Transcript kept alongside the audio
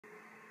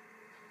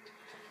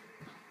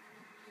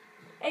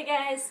Hey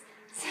guys,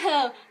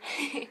 so,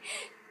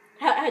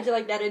 how'd you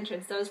like that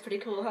entrance? That was pretty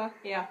cool, huh?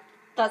 Yeah,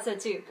 thought so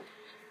too.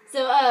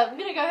 So, I'm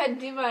gonna go ahead and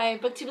do my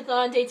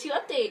Booktube-A-Thon Day 2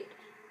 update.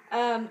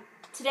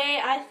 Today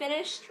I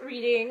finished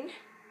reading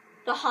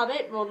The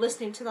Hobbit, well,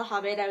 listening to The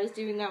Hobbit. I was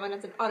doing that one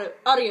as an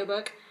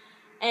audiobook.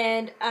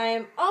 And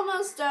I'm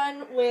almost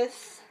done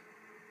with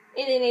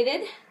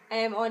Alienated. I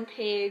am on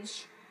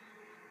page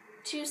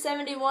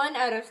 271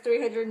 out of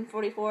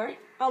 344.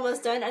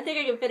 Almost done. I think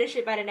I can finish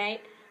it by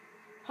tonight,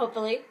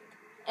 hopefully.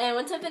 And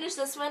once I finish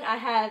this one, I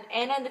have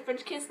Anna and the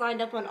French Kiss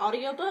lined up on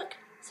audiobook,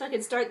 so I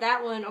can start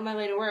that one on my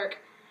way to work.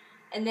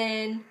 And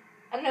then,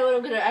 I don't know what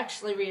I'm going to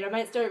actually read. I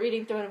might start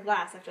reading Throne of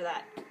Glass after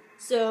that.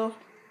 So,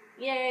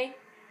 yay.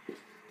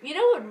 You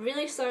know what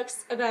really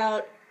sucks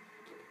about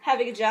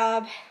having a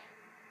job?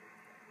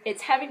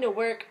 It's having to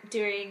work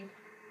during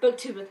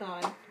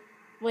Booktube-A-Thon.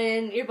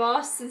 When your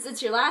boss, since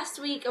it's your last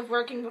week of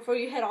working before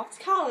you head off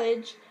to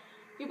college,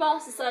 your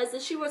boss decides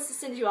that she wants to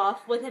send you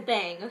off with a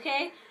bang,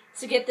 okay?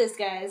 So get this,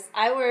 guys.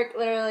 I work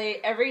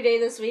literally every day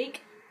this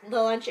week,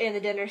 the lunch and the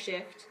dinner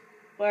shift.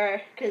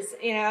 Because,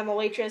 you know, I'm a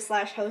waitress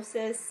slash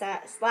hostess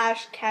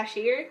slash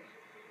cashier.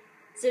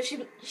 So she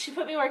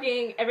put me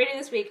working every day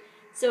this week.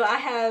 So I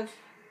have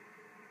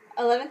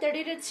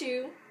 11:30 to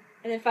 2,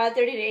 and then 5:30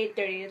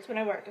 to 8:30. That's when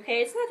I work,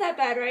 okay? It's not that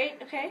bad, right?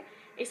 Okay?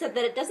 Except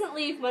that it doesn't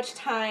leave much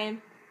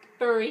time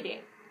for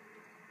reading.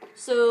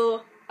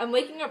 So I'm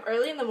waking up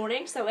early in the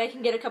morning so that way I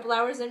can get a couple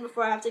hours in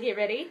before I have to get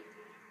ready.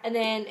 And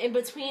then in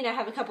between I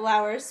have a couple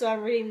hours, so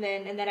I'm reading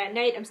then. And then at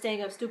night I'm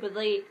staying up stupid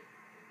late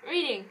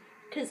reading.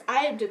 Because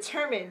I am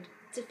determined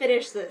to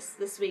finish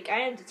this week. I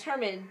am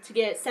determined to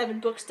get 7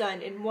 books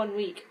done in 1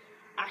 week.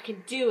 I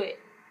can do it.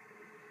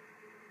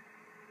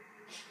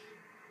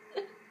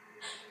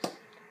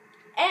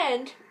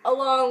 And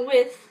along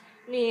with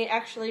me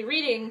actually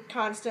reading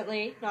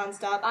constantly,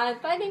 nonstop, I'm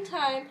finding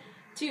time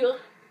to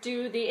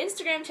do the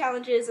Instagram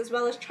challenges as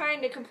well as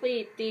trying to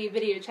complete the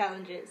video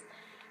challenges.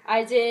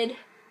 I did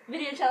a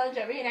video challenge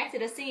that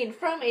reenacted a scene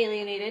from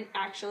Alienated,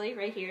 actually,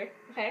 right here.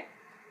 Okay?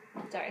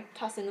 Sorry,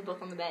 tossing the book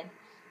on the bed.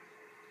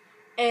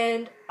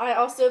 And I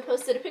also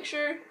posted a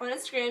picture on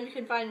Instagram. You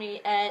can find me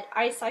at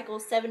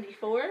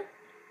iCycle74.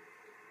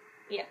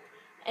 Yeah.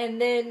 And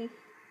then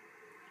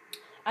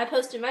I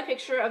posted my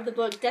picture of the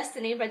book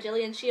Destiny by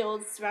Gillian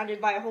Shields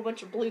surrounded by a whole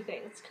bunch of blue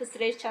things. Because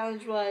today's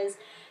challenge was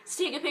to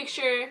take a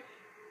picture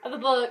of a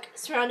book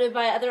surrounded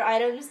by other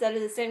items that are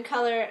the same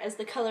color as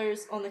the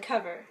colors on the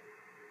cover.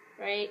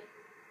 Right?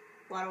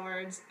 A lot of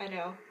words, I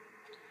know.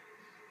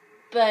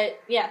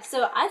 But, yeah,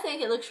 so I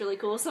think it looks really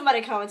cool.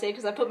 Somebody commented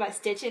because I put my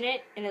Stitch in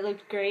it, and it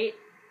looked great.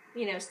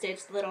 You know,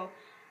 Stitch, the little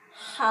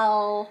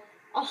howl,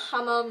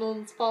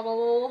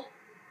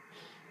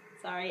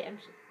 sorry, I'm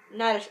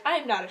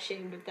not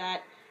ashamed of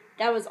that.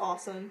 That was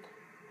awesome.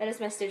 That is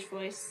my Stitch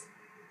voice.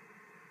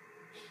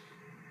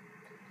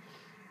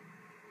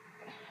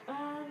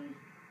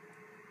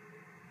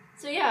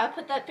 So yeah, I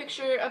put that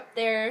picture up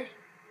there.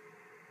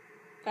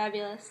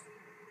 Fabulous.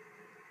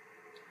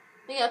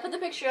 But yeah, I put the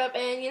picture up,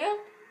 and you know,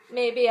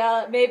 maybe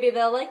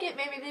they'll like it,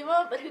 maybe they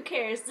won't, but who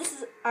cares?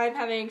 I'm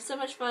having so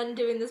much fun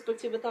doing this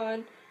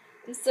Booktube-A-Thon.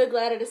 I'm so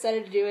glad I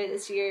decided to do it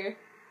this year.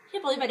 I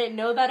can't believe I didn't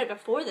know about it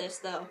before this,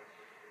 though.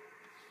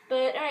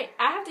 But, alright,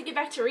 I have to get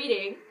back to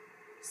reading,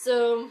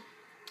 so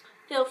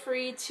feel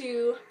free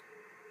to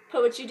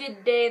put what you did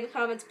today in the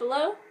comments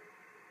below.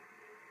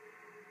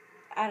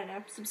 I don't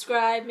know,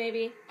 subscribe,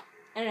 maybe.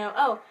 I don't know.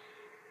 Oh,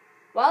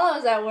 while I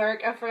was at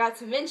work, I forgot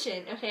to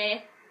mention,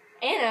 okay,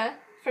 Anna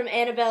from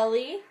Annabelle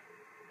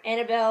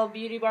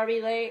Beauty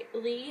Barbie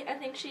Lee, I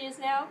think she is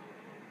now.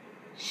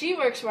 She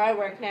works where I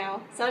work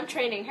now, so I'm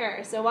training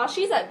her. So while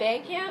she's at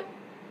band camp,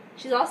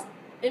 she's also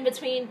in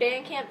between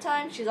band camp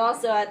time, she's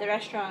also at the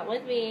restaurant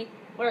with me,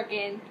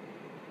 working,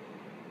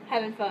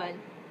 having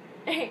fun.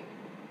 Bye,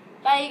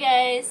 you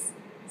guys.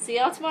 See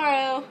y'all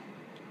tomorrow.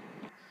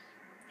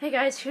 Hey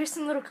guys, here's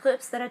some little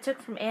clips that I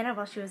took from Anna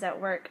while she was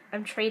at work.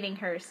 I'm training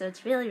her, so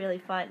it's really, really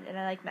fun, and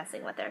I like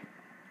messing with her.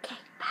 Okay,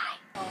 bye.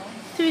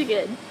 Do it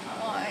again.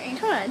 Why?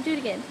 Come on, do it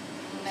again.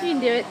 No. You can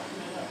do it.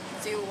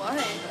 Do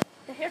what?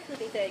 The hair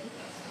flippy thing.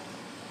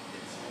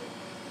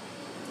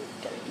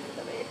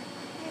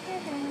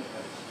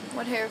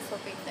 What hair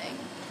flippy thing?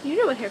 You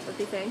know what hair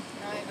flippy thing.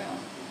 No, I don't.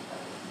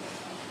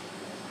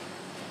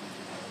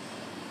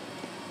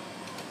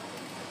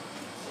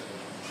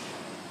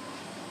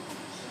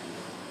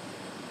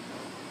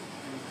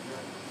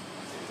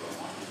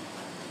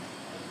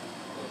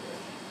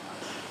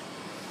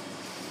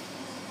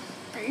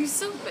 Are you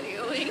still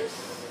videoing?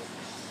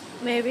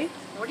 Maybe.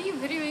 What are you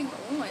videoing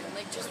on?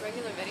 Like just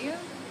regular video?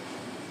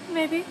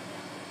 Maybe.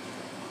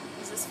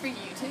 Is this for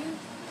YouTube?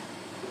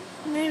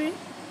 Maybe.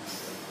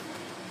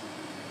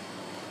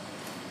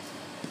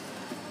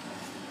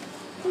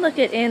 Look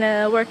at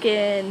Anna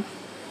working.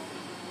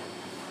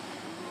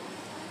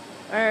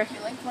 Or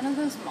You're like one of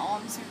those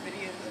moms who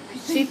videos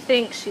everything. she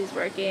thinks she's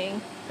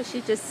working, but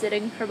she's just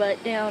sitting her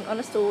butt down on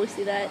a stool. We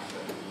see that.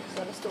 She's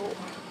on a stool.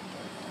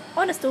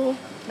 On a stool.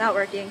 Not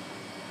working.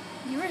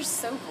 You are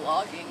so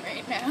vlogging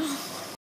right now.